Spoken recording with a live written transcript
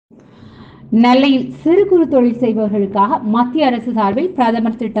நெல்லையில் சிறு குறு தொழில் செய்பவர்களுக்காக மத்திய அரசு சார்பில்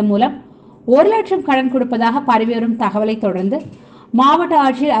பிரதமர் திட்டம் மூலம் 1 லட்சம் கடன் கொடுப்பதாக பரவி வரும் தகவலை தொடர்ந்து மாவட்ட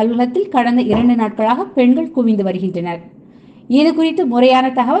ஆட்சியர் அலுவலகத்தில் கடந்த 2 நாட்களாக பெண்கள் குவிந்து வருகின்றனர். இதுகுறித்து முறையான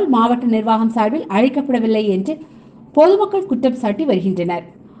தகவல் மாவட்ட நிர்வாகம் சார்பில் அளிக்கப்படவில்லை என்று பொதுமக்கள் குற்றம் சாட்டி வருகின்றனர்.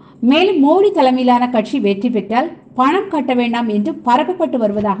 மேலும் மோடி தலைமையிலான கட்சி வெற்றி பெற்றால் பணம் கட்ட வேண்டாம் என்று பரப்பப்பட்டு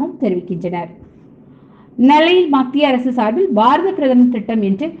வருவதாகவும் தெரிவிக்கின்றனர். நெல்லையில் மத்திய அரசு சார்பில் பாரத பிரதமர் திட்டம்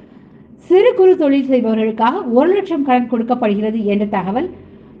என்று சிறு குறு தொழில் செய்பவர்களுக்காக 1 லட்சம் கடன் கொடுக்கப்படுகிறது என்ற தகவல்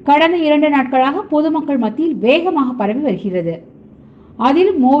கடந்த 2 நாட்களாக பொதுமக்கள் மத்தியில் வேகமாக பரவி வருகிறது.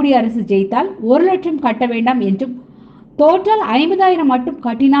 அதிலும் மோடி அரசு ஜெயித்தால் 1 லட்சம் கட்ட வேண்டாம் என்றும் தோற்றால் 50,000 மட்டும்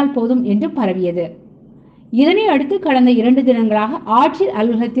கட்டினால் போதும் என்றும் பரவியது. இதனை அடுத்து கடந்த 2 தினங்களாக ஆட்சியர்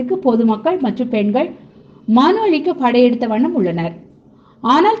அலுவலகத்திற்கு பொதுமக்கள் மற்றும் பெண்கள் மனு அளிக்க படையெடுத்த வண்ணம் உள்ளனர்.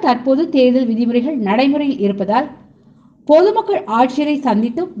 ஆனால் தற்போது தேர்தல் விதிமுறைகள் நடைமுறையில் இருப்பதால் பொதுமக்கள் ஆட்சியரை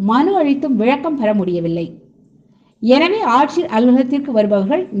சந்தித்தும் மனு அளித்தும் விளக்கம் பெற முடியவில்லை. எனவே ஆட்சியர் அலுவலகத்திற்கு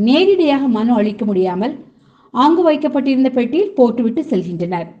வருபவர்கள் நேரடியாக மனு அளிக்க முடியாமல் அங்கு வைக்கப்பட்டிருந்த பெட்டியில் போட்டுவிட்டு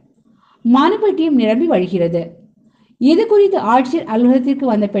செல்கின்றனர். மனு பெட்டியும் நிரம்பி வழிகிறது. இது குறித்து ஆட்சியர் அலுவலகத்திற்கு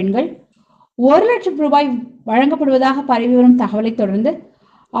வந்த பெண்கள் 1 லட்சம் ரூபாய் வழங்கப்படுவதாக பரவி வரும் தகவலை தொடர்ந்து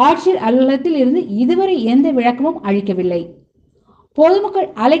ஆட்சியர் அலுவலகத்தில் இருந்து இதுவரை எந்த விளக்கமும் அளிக்கவில்லை. பொதுமக்கள்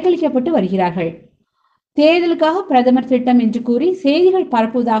அலைக்கழிக்கப்பட்டு வருகிறார்கள். தேர்தலுக்காக பிரதமர் திட்டம் என்று கூறி செய்திகள்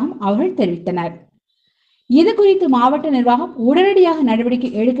பரப்புவதாகவும் அவர்கள் தெரிவித்தனர். இது குறித்து மாவட்ட நிர்வாகம் உடனடியாக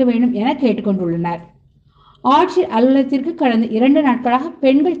நடவடிக்கை எடுக்க வேண்டும் என கேட்டுக்கொண்டுள்ளனர். ஆட்சியர் அலுவலகத்திற்கு கடந்த 2 நாட்களாக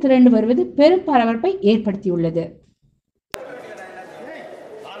பெண்கள் திரண்டு வருவது பெரும் பரபரப்பை ஏற்படுத்தியுள்ளது.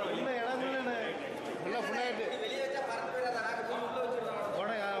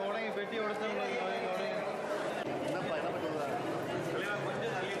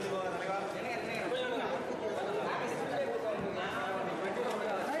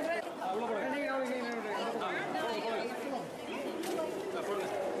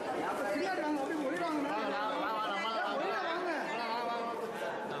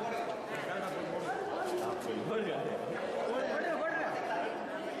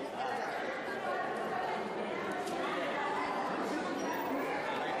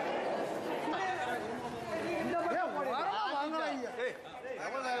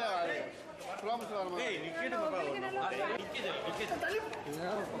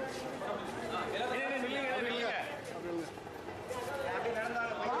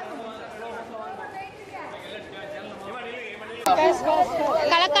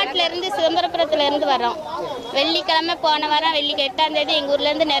 களக்காட்டுல இருந்து சிதம்பரபுரத்துல இருந்து வரோம். வெள்ளிக்கிழமை போன வாரம் 8ஆம் தேதி எங்க ஊர்ல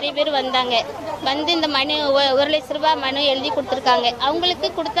இருந்து நிறைய பேர் வந்தாங்க. வந்து இந்த மனு 1 லட்சம் ரூபாய் மனு எழுதி கொடுத்துருக்காங்க. அவங்களுக்கு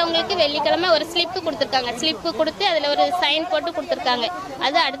கொடுத்தவங்களுக்கு வெள்ளிக்கிழமை ஒரு ஸ்லிப்பு கொடுத்துருக்காங்க. ஸ்லிப்பு கொடுத்து அதில் ஒரு சைன் போட்டு கொடுத்துருக்காங்க.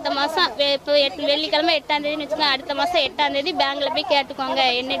 அது அடுத்த மாதம் இப்போ வெள்ளிக்கிழமை 8ஆம் தேதினு வச்சுக்கோங்க. அடுத்த மாதம் 8ஆம் தேதி பேங்க்கில் போய் கேட்டுக்கோங்க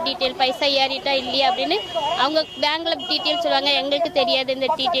என்ன டீட்டெயில், பைசா ஏறிட்டா இல்லையா அப்படின்னு. அவங்க பேங்க்கில் டீட்டெயில் சொல்லுவாங்க. எங்களுக்கு தெரியாது இந்த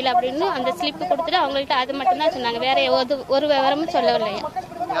டீட்டெயில் அப்படின்னு. அந்த ஸ்லிப்பு கொடுத்துட்டு அவங்கள்ட்ட அது மட்டும்தான் சொன்னாங்க. வேற ஒரு விவரமும் சொல்லவில்லை.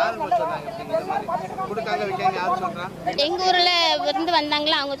 எங்க ஊர்ல இருந்து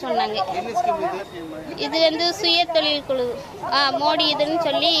வந்தாங்களா அவங்க சொன்னாங்க. இது வந்து சுய தொழில் குழு மோடி இதுன்னு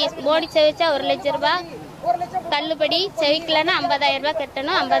சொல்லி மோடி செவிச்சா 1 லட்சம் ரூபாய் தள்ளுபடி, செவிக்கலன்னா 50,000 ரூபாய்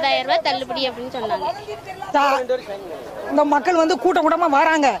கட்டணும், 50,000 ரூபாய் தள்ளுபடி அப்படின்னு சொன்னாங்க. இந்த மக்கள் வந்து கூட்டமா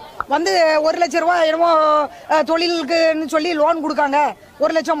வராங்க. வந்து 1 லட்சம் ரூபாய் என்னமோ தொழிலுக்குன்னு சொல்லி லோன் கொடுக்காங்க,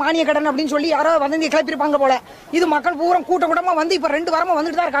 1 லட்சம் மானிய கடன் அப்படின்னு சொல்லி யாரோ வந்து கிளப்பிருப்பாங்க போல. இது மக்கள் பூரா கூட்டமா வந்து இப்ப 2 வாரமா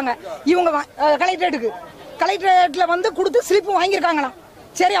வந்துட்டு தான் இருக்காங்க. இவங்க கலெக்டரேட்ல வந்து கொடுத்து ஸ்லிப்பு வாங்கியிருக்காங்களாம்.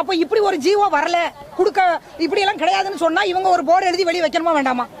 சரி, அப்ப இப்படி ஒரு ஜீவோ வரல கொடுக்க இப்படி எல்லாம் கிடையாதுன்னு சொன்னா இவங்க ஒரு போர்டு எழுதி வெளியே வைக்கணுமா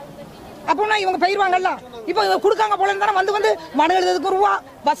வேண்டாமா? அப்போனா இவங்க போயிருவாங்கல்ல. இப்ப கொடுக்காங்க போல தானே வந்து மனு எழுதுறதுக்கு ரூபா,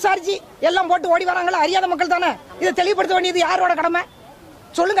 பஸ் சார்ஜ் எல்லாம் போட்டு ஓடி வராங்கல்ல. அறியாத மக்கள் தானே. இதை தெளிவுபடுத்த வேண்டியது யாரோட கடமை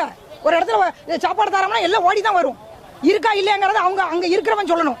சொல்லுங்க. ஒரு இடத்துல சாப்பாடு தரோம்னா எல்லாம் ஓடி தான் வரும். இருக்கா இல்லையாங்கிறத அவங்க அங்க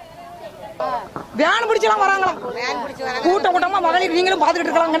இருக்கிறவன் சொல்லணும். வேன் பிடிச்சலாம் வராங்களாம். கூட்டமா மகளிர் நீங்களும்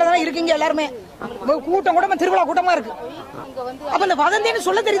பாத்துக்கிட்டு இருக்கலாம் இருக்கீங்க எல்லாருமே. கூட்டமா திருவிழா கூட்டமா இருக்கு. அப்ப இந்த வதந்தின்னு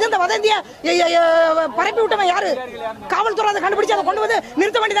சொல்ல தெரியுது. இந்த வதந்திய பரப்பி விட்டவன் யாரு? காவல்துறை அதை கண்டுபிடிச்சு அதை கொண்டு வந்து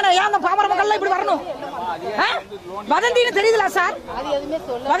நிறுத்த வேண்டியதானே. ஏன் அந்த பாமர மக்கள் இப்படி வரணும்? வதந்தின்னு தெரியுதுல சார்.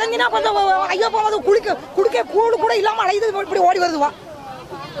 வதந்தினா கொஞ்சம் ஐயோ போவது குடிக்க கூடு கூட இல்லாம அழைது இப்படி ஓடி வருதுவா.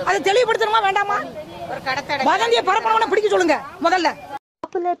 அதை தெளிவுபடுத்தணுமா வேண்டாமா? வதந்தியை பரப்பணும்னா பிடிக்க சொல்லுங்க முதல்ல.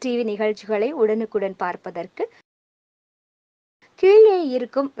 பாப்புலர் டிவி நிகழ்ச்சிகளை உடனுக்குடன் பார்ப்பதற்கு கீழே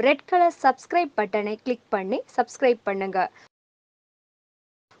இருக்கும் ரெட் கலர் சப்ஸ்கிரைப் பட்டனை கிளிக் பண்ணி சப்ஸ்கிரைப் பண்ணுங்க.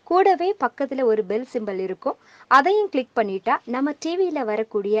 கூடவே பக்கத்துல ஒரு பெல் சிம்பல் இருக்கும், அதையும் கிளிக் பண்ணிட்டா நம்ம டிவியில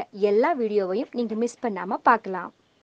வரக்கூடிய எல்லா வீடியோவையும் நீங்க மிஸ் பண்ணாம பார்க்கலாம்.